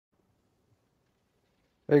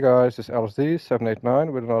Hey guys, this is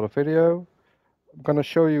LSD789 with another video. I'm gonna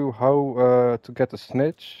show you how to get the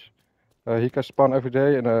Snitch. He can spawn every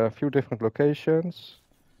day in a few different locations.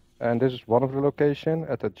 And this is one of the locations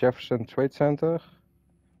at the Jefferson Trade Center.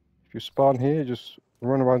 If you spawn here, you just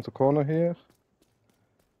run around the corner here.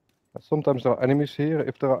 Sometimes there are enemies here.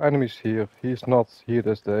 If there are enemies here, he's not here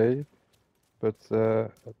this day. But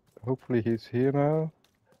hopefully he's here now.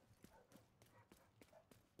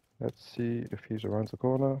 Let's see if he's around the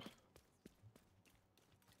corner.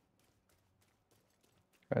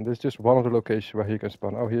 And this is just one of the locations where he can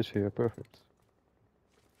spawn. Oh, he's here, perfect.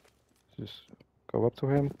 Just go up to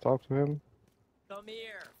him, talk to him. Come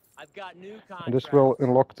here. I've got new contracts. And this will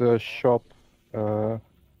unlock the shop. Let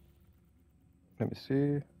me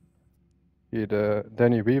see. Here, the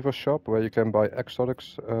Danny Weaver shop, where you can buy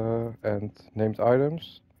exotics and named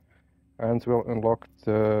items. And will unlock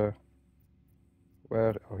the...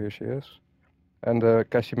 Where? Oh, here she is. And the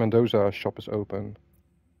Cassie Mendoza shop is open.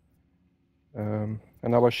 And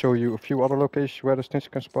I will show you a few other locations where the Snitch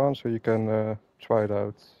can spawn, so you can try it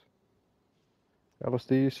out.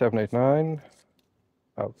 LSD789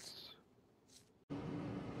 out.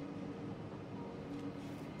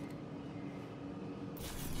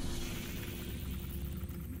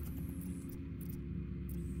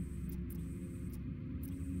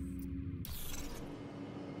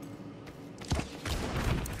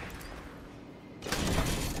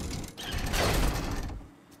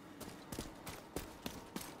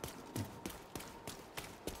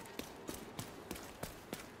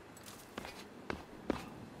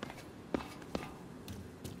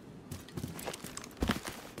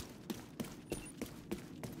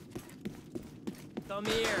 Come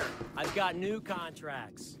here. I've got new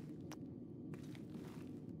contracts.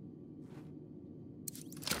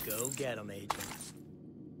 Go get 'em, Agent.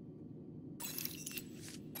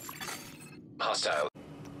 Hostile.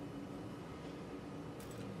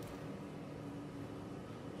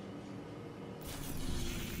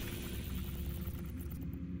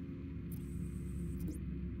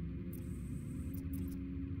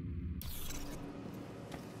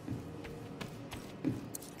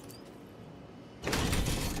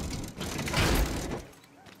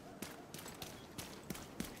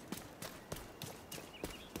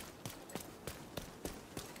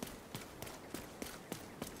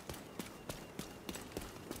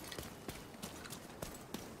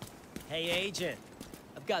 Hey, Agent.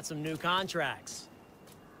 I've got some new contracts.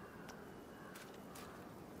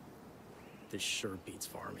 This sure beats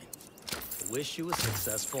farming. I wish you a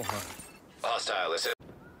successful hunt. Hostile, listen.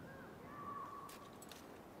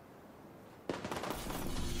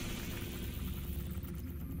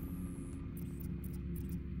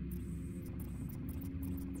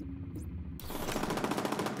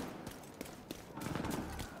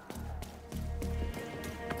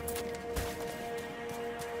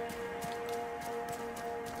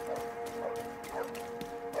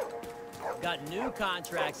 Got new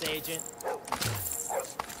contracts, Agent.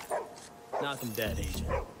 Knock 'em dead, Agent.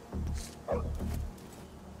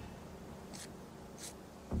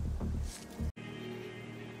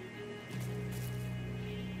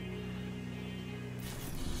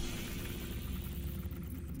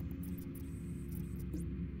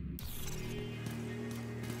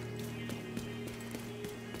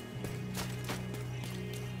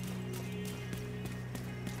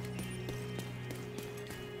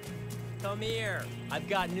 Come here. I've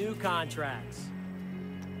got new contracts.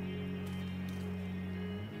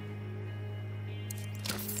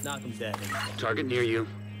 Knock 'em dead. Target near you.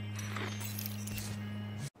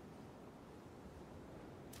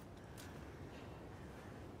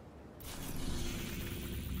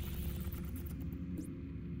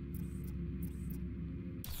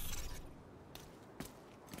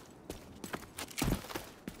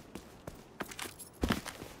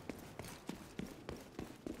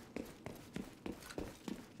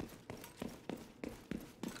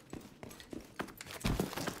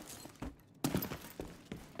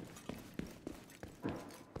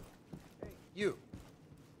 You.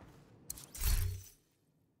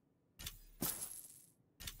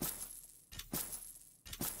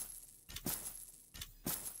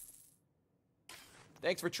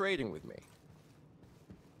 Thanks for trading with me.